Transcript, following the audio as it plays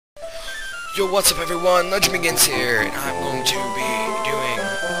Yo, what's up everyone? Legend Begins here, and I'm going to be doing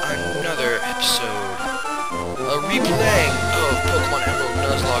another episode, a replaying of Pokemon Emerald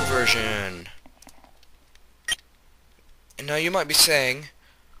Nuzlocke version. And now you might be saying,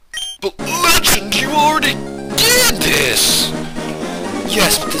 but Legend, you already did this!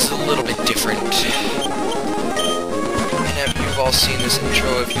 Yes, but this is a little bit different. And you've all seen this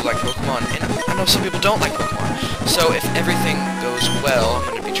intro if you like Pokemon, and I know some people don't like Pokemon. So if everything goes well, I'm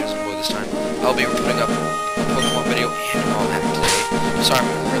going to be choosing boy this time. I'll be putting up a Pokemon video and all that today. Sorry, I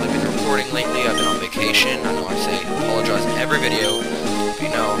haven't really been recording lately. I've been on vacation. I know I say apologize in every video. But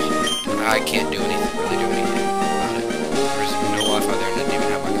you know, I can't really do anything about it. There's no Wi-Fi there and I didn't even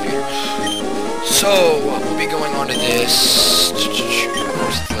have my computer. So, we'll be going on to this.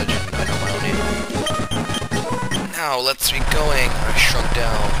 Where's the Legend? I know my own name. Now, let's be going. I shrunk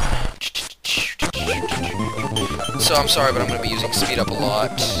down. So I'm sorry, but I'm going to be using speed up a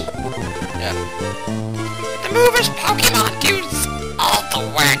lot. Yeah. The movers Pokemon do all the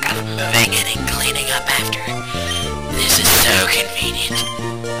work of moving it and cleaning up after. This is so convenient.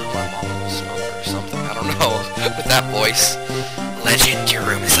 Oh, my mom will smoke or something. I don't know. With that voice. Legend, your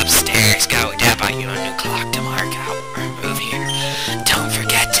room is upstairs. Go tap out you a new clock to mark out or move here. Don't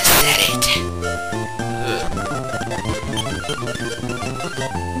forget to set it.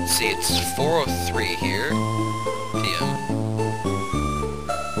 Let's see, it's 4:03 here. PM.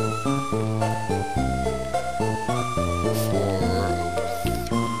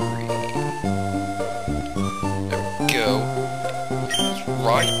 4:03. There we go. That's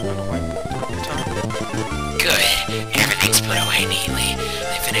right. I don't know why I put the time. Good. Everything's put away neatly.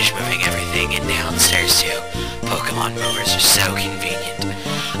 They finished moving everything in downstairs too. Pokemon movers are so convenient.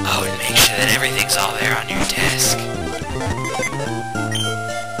 Oh, and make sure that everything's all there on your desk.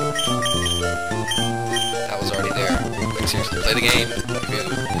 Already there. Like, seriously, play the game.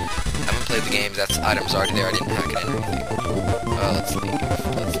 Haven't played the game. That's items already there. I didn't hack it in or anything. Let's leave.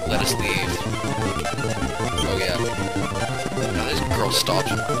 Let us leave. Oh yeah. Now this girl stopped.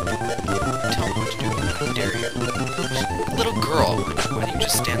 Tell me what to do. How dare you? Little girl. Why do you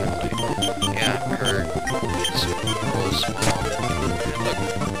just stand there all day? Yeah, her. This girl's mom. Look.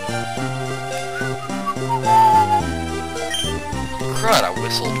 Crud, I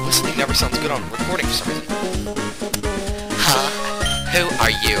whistled. Whistling never sounds good on recording for some reason. Huh? Who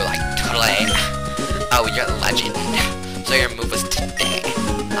are you, like, totally? Oh, you're Legend. So your move was today.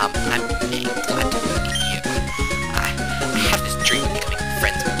 I'm really glad to meet you. I have this dream of becoming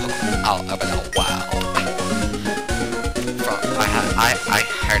friends with Pokemon all over the world. I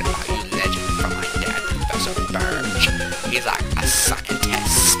heard about you, Legend, from my dad, Professor Birch. He's like a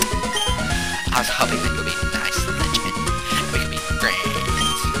scientist. I was hoping that you'd be nice, Legend. We could be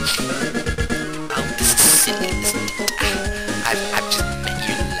friends. Oh, this is silly, isn't it? I've just met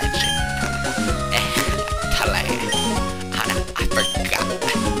you, Legend. Totally. Oh no, I forgot.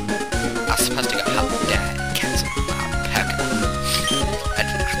 I was supposed to go help Dad catch some Pokemon. And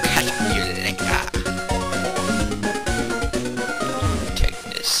I'll catch you later. Take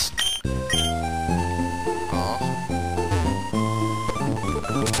this. Oh.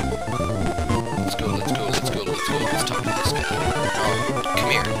 Let's go. Let's talk to this guy. Oh, come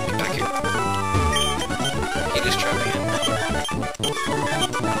here. Get back here. He just tried me in.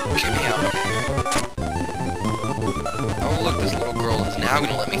 Get me out of here. Oh, look, this little girl is now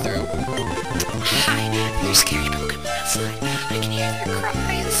gonna let me through. Hi, there's scary Pokemon outside. I can hear their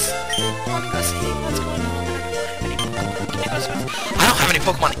cries. Wanna go see what's going on? I don't have any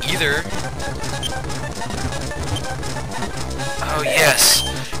Pokemon either. Oh, yes.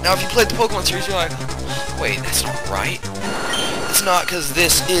 Now, if you played the Pokemon series, you're like, wait, that's not right. It's not, because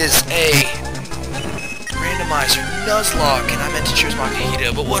this is a Randomizer Nuzlocke, and I meant to choose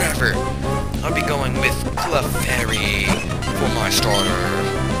Makihita, but whatever. I'll be going with Clefairy for my starter.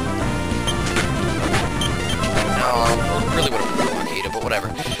 No, I really would have put Makihita, but whatever.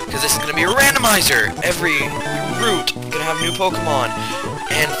 Because this is going to be a Randomizer. Every route going to have new Pokemon.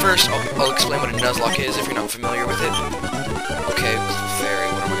 And first, I'll explain what a Nuzlocke is if you're not familiar with it. Okay, Clefairy,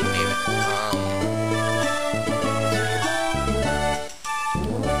 what am I going to name it?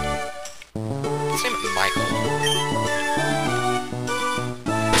 Let's name it Michael.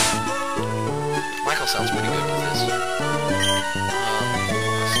 Michael sounds pretty good with this.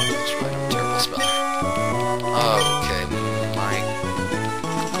 That's right, I'm a terrible speller. Okay, Michael.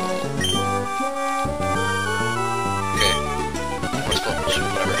 Okay.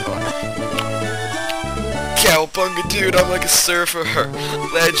 Whatever, go on. Cowabunga, dude, I'm like a surfer.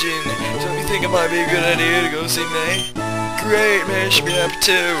 Legend. Don't you think it might be a good idea to go see May? Great, man, should be happy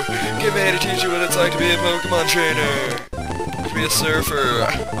too. Get May to teach you what it's like to be a Pokemon trainer. To be be a surfer.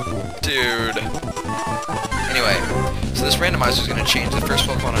 Dude. Anyway, so this randomizer is going to change the first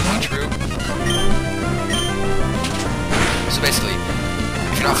Pokemon on each route. So basically,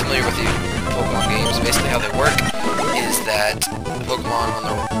 if you're not familiar with the Pokemon games, basically how they work is that the Pokemon on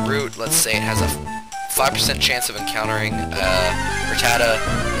the route, let's say it has a 5% chance of encountering Rattata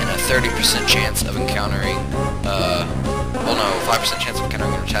and a 30% chance of encountering, 5% chance of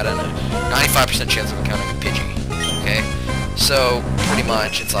encountering Rattata and a 95% chance of encountering a Pidgey. Okay? So, pretty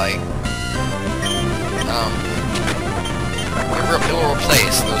much, it's like, it will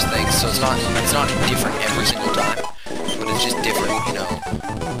replace those things, so it's not different every single time, but it's just different, you know,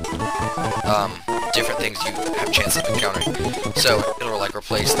 different things you have a chance of encountering. So it'll like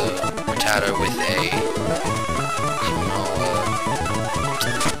replace the Rattata with a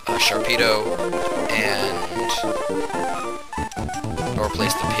Sharpedo, and it'll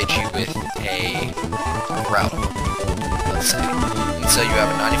replace the Pidgey with a Groudon, let's say. And so you have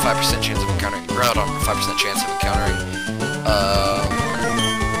a 95% chance of encountering Groudon, a 5% chance of encountering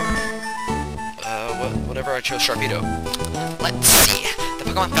whatever I chose, Sharpedo. Let's see. The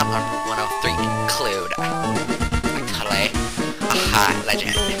Pokemon found on Route 103 include Totally. Aha,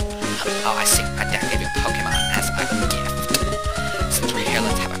 legend. Oh, I see. I dare give you Pokemon as a gift. Since we're here,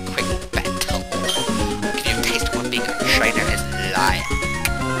 let's have a quick battle. Give you a taste of what being a trainer is like.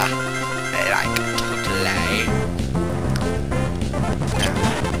 Like Totally. Now,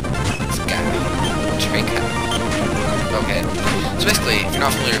 let's go. Trico. Okay. So basically, if you're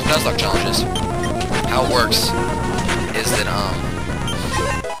not familiar with Nuzlocke challenges, how it works is that,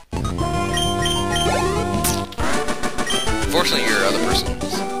 unfortunately your other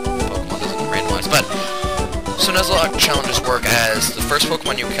person's Pokemon doesn't randomize, but, so Nuzlocke challenges work as the first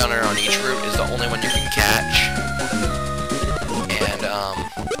Pokemon you encounter on each route is the only one you can catch, and,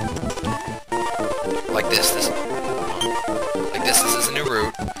 like this is a new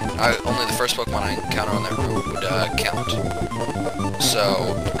route. Only the first Pokemon I encounter on that route would, count.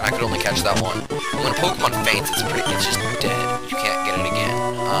 So, and I could only catch that one. When a Pokemon faints, it's just dead. You can't get it again.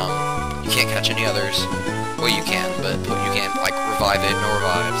 You can't catch any others. Well, you can, but you can't, like, revive it, no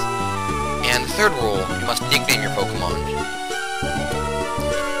revives. And the third rule, you must nickname your Pokemon.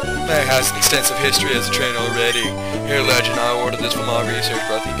 That has an extensive history as a trainer already. Here, Legend, I ordered this for my research,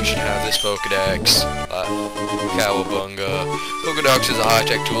 but I think you should have this Pokedex. Cowabunga. Pokedex is a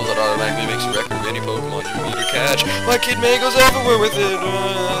high-tech tool that automatically makes a record of any Pokemon you meet or catch. My kid May goes everywhere with it.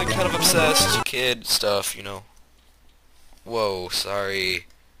 Kind of obsessed. Kid stuff, you know. Whoa, sorry.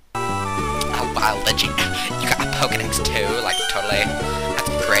 Oh, wow, Legend. You got a Pokedex too? Like, totally. That's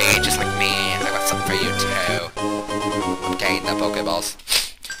great, just like me. I got something for you too. Obtain the Pokeballs.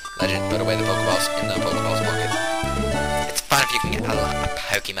 Legend, put away the Pokeballs in the Pokeballs market. It's fun if you can get a lot of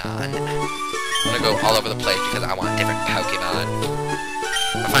Pokemon. I'm gonna go all over the place because I want different Pokemon.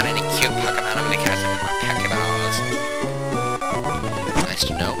 If I find any cute Pokemon, I'm gonna catch them with my Pokeballs. Nice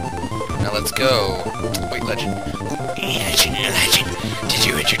to know. Now let's go. Wait, Legend. Legend, did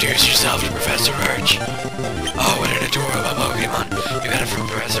you introduce yourself to Professor Birch? Oh, what an adorable Pokemon. You got it from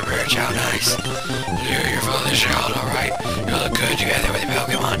Professor Birch, how nice. You're your father's child, alright. You look good together with your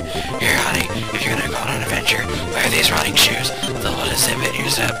Pokemon. Here, honey, if you're gonna go on an adventure, wear these running shoes. They'll let a zip in your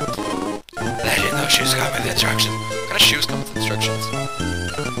zip. Legend, those shoes come with instructions. What kind of shoes come with instructions?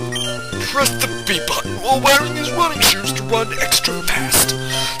 Press the B button while wearing these running shoes to run extra fast.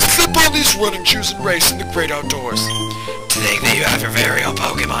 Slip on these running shoes and race in the great outdoors. To think that you have your very own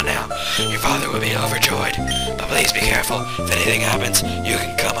Pokemon now. Your father will be overjoyed. But please be careful. If anything happens, you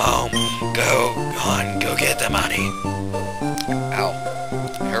can come home. Go on, go get the money. Ow.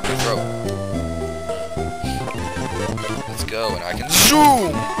 Hurt my throat. Let's go, and I can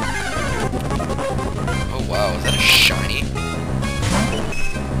zoom! Oh wow, is that a shiny?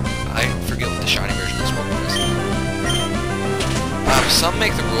 I forget what the shiny version of this Pokemon is. Some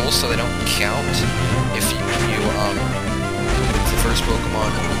make the rules so they don't count if you it's the first Pokemon,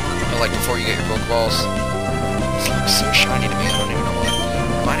 like before you get your Pokeballs. This looks so shiny to me, I don't even know what it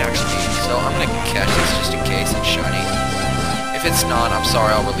might actually be. So I'm gonna catch this just in case it's shiny. If it's not, I'm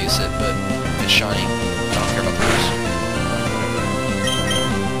sorry, I'll release it, but if it's shiny, I don't care about the rules.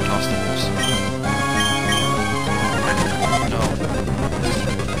 Toss the rules. No.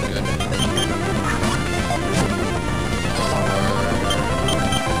 Good.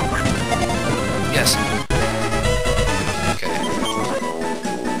 Yes. Okay.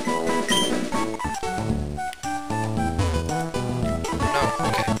 No,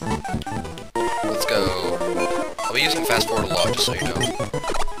 okay. Let's go. I'll be using fast forward a lot, just so you know.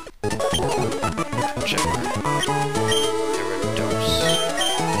 Check. Gyarados.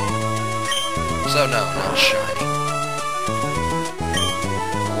 So no, not shiny.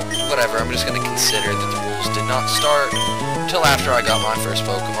 whatever, I'm just gonna consider that the rules did not start till after I got my first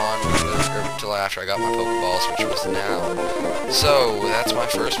Pokemon, or till after I got my Pokeballs, which was now. So, that's my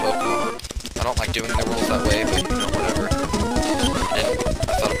first Pokemon. I don't like doing the rules that way, but, you know, whatever. And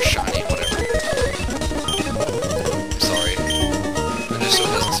I thought it was shiny, whatever. Sorry. But just so it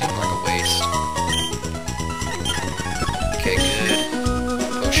doesn't seem like a waste. Okay, good.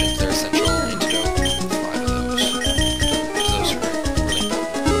 Potions, they're essential. Antidote, 5 of those. Those are really important.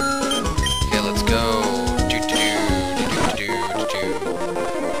 Okay, let's go.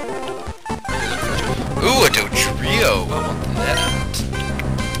 Ooh, a Dodrio! I want that.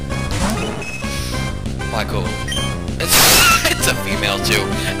 Michael. It's a female too,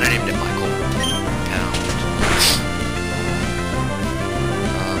 and I named it Michael. Pound.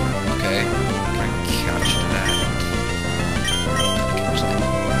 Okay. Can I catch that?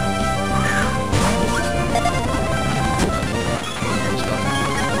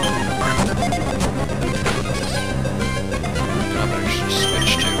 I better just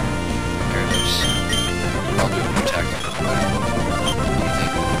switch to arrows. I'll do an attack.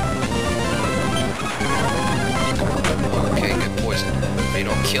 Okay, good poison. If they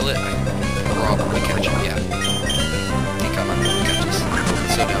don't kill it, I probably catch it. Yeah. Hey, come on, catch this.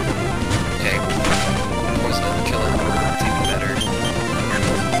 So down. Okay. Poison doesn't kill it. It's even better.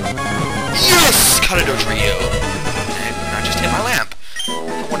 Yes! Caught a Dodrio! And I just hit my lamp.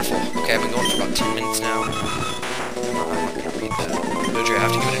 Wonderful. Okay, I've been going for about 10 minutes now. I'm not gonna read that. Dodrio, I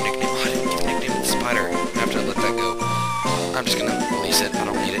have to give it a nickname. Oh, I didn't give a nickname to Spider. I have to let that go. I'm just gonna release it. I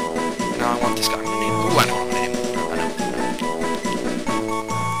don't need it. No, I want this guy. I'm gonna name him. Ooh, I don't want to name him. No, I know.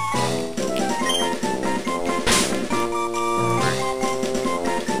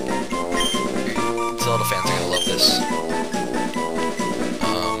 Zelda fans are gonna love this.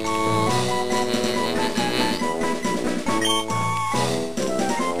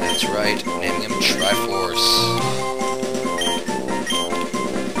 That's right. Naming him Triforce.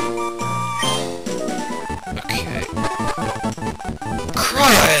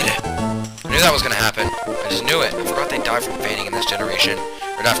 I knew that was gonna happen. I just knew it. I forgot they die from fainting in this generation.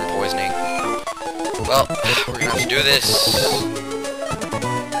 Or die from poisoning. Well, we're gonna have to do this. We're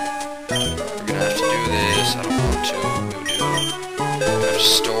gonna have to do this. I don't want to. I have to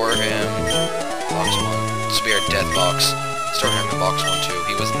store him. Box 1. This will be our death box. Store him in box 1 too.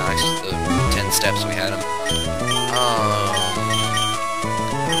 He was nice. The 10 steps we had him.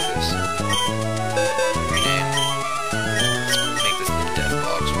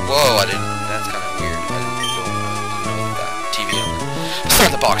 Whoa, I didn't. That's kind of weird. I didn't know that TV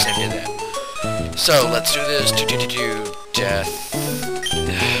on the box name did that. So let's do this. Death.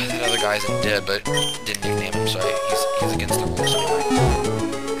 That other guy isn't dead, but didn't nickname him, so he's against the rules anyway.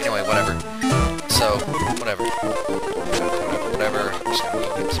 Anyway, whatever. So whatever. Whatever. I'm just gonna go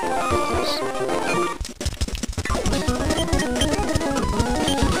get some Pokeballs.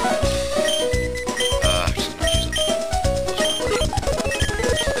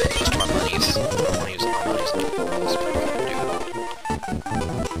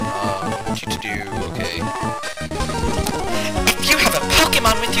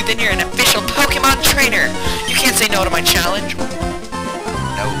 With you, then you're an official Pokemon trainer. You can't say no to my challenge. No.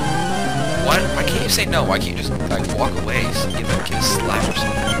 What? Why can't you say no? Why can't you just like walk away? So give that kid a slap or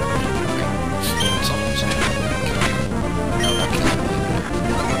something. No, not kill him.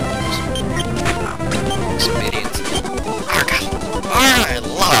 Some idiots. I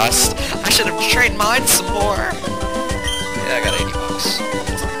lost. I should have trained mine some more. Yeah, I got $80.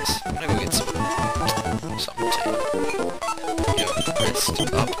 That's nice. I'm gonna go get something to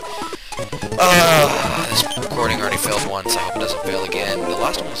up. This recording already failed once. I hope it doesn't fail again. The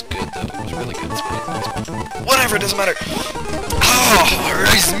last one was good, though. It was really good. Whatever, it doesn't matter. Oh,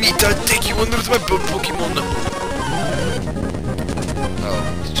 raise me to take you under my Pokemon. Oh,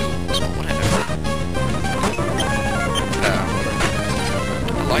 it's too small. Whatever.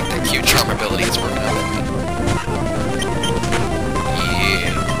 I like that cute charm ability. It's working out.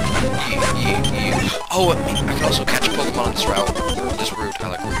 Yeah. Oh, I can also catch a Pokemon on this route. This route, I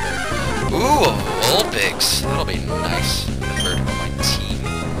like route better. Ooh, a Vulpix. That'll be nice. The third on my team.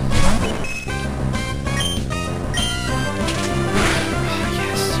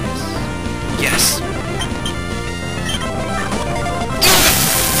 Yes.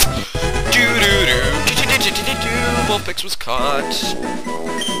 Vulpix was caught.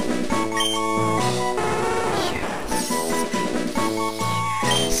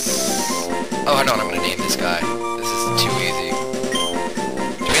 Oh, I know what I'm gonna name this guy. This is too easy.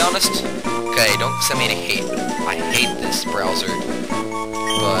 To be honest, okay, don't send me any hate. I hate this browser,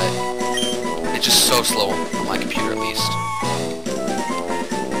 but it's just so slow on my computer, at least.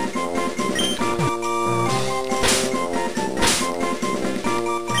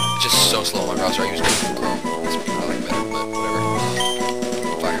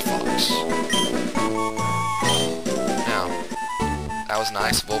 That was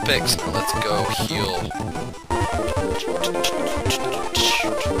nice. Vulpix. Now let's go heal.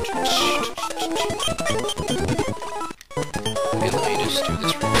 Okay, let me just do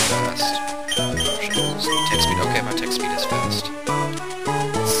this really fast. Text speed. Okay, my text speed is fast.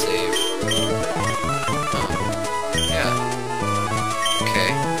 Let's save. Yeah.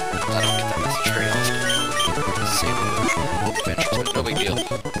 Okay. I don't get that message very often. Save adventures, but no big deal.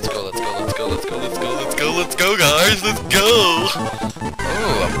 Let's go, let's go, let's go, let's go, let's go, let's go, let's go, guys, let's go!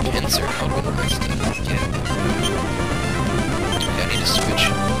 Oh, a pincer. That would be nice to get. Okay, I need to switch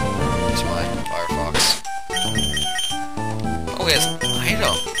to my Firefox. Oh, he has an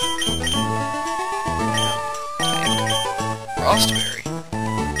item. Frostberry.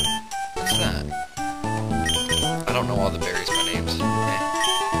 What's that? I don't know all the berries by names.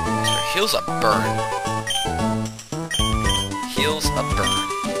 Heals a burn. Heals a burn.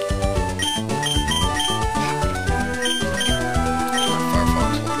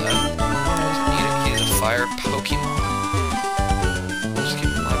 Firefox hold that. Doesn't need it. He's a fire Pokemon. Just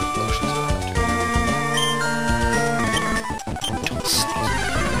give him my potions if I have to. Don't sneeze.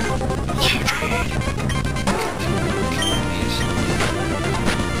 Hydrate.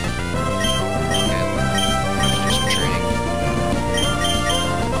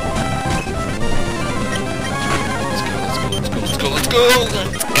 Let's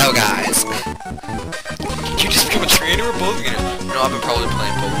go, guys! Did you just become a trainer or both again? No, I've been probably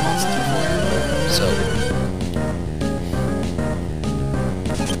playing Pokemon since before. So...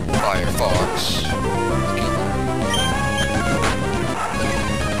 Firefox.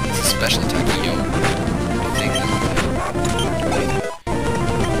 It's a special attack, yo. I think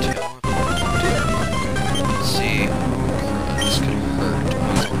let's see. This could hurt.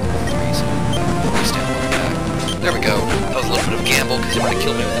 There we go. That was a little bit of a gamble, because he might have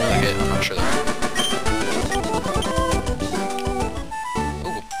killed me with another hit. I'm not sure though.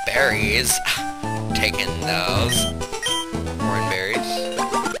 Ooh, berries. Taking those. Orange berries.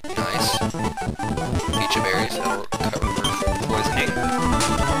 Nice. Peach berries. That'll cover poisoning.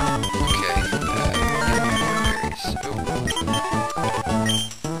 Okay. Berries. Ooh.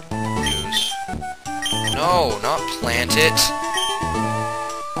 Use. No, not plant it.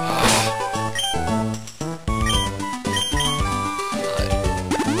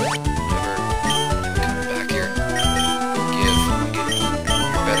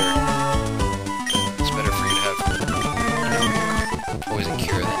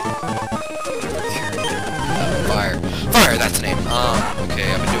 Fire, that's the name. Okay,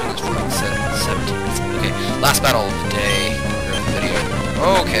 I've been doing this for like 17 minutes. Okay, last battle of the day, or the video.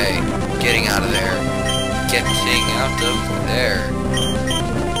 Okay, getting out of there. Getting out of there.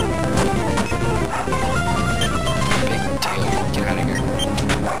 Big deal, get out of here.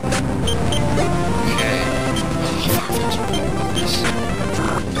 Okay.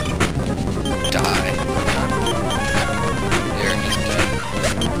 Die. There, he's dead.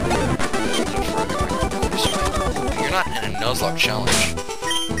 Not in a Nuzlocke challenge.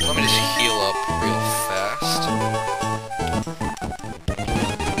 Let me just heal up real fast.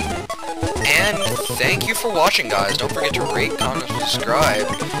 And thank you for watching, guys. Don't forget to rate, comment, subscribe,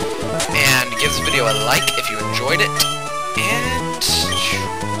 and give this video a like if you enjoyed it. And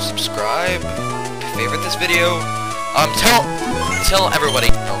subscribe, favorite this video. Tell everybody.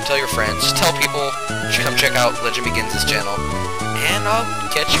 Tell your friends. Tell people. Come check out Legend Begins' channel. And I'll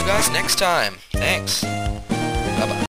catch you guys next time. Thanks. Bye-bye.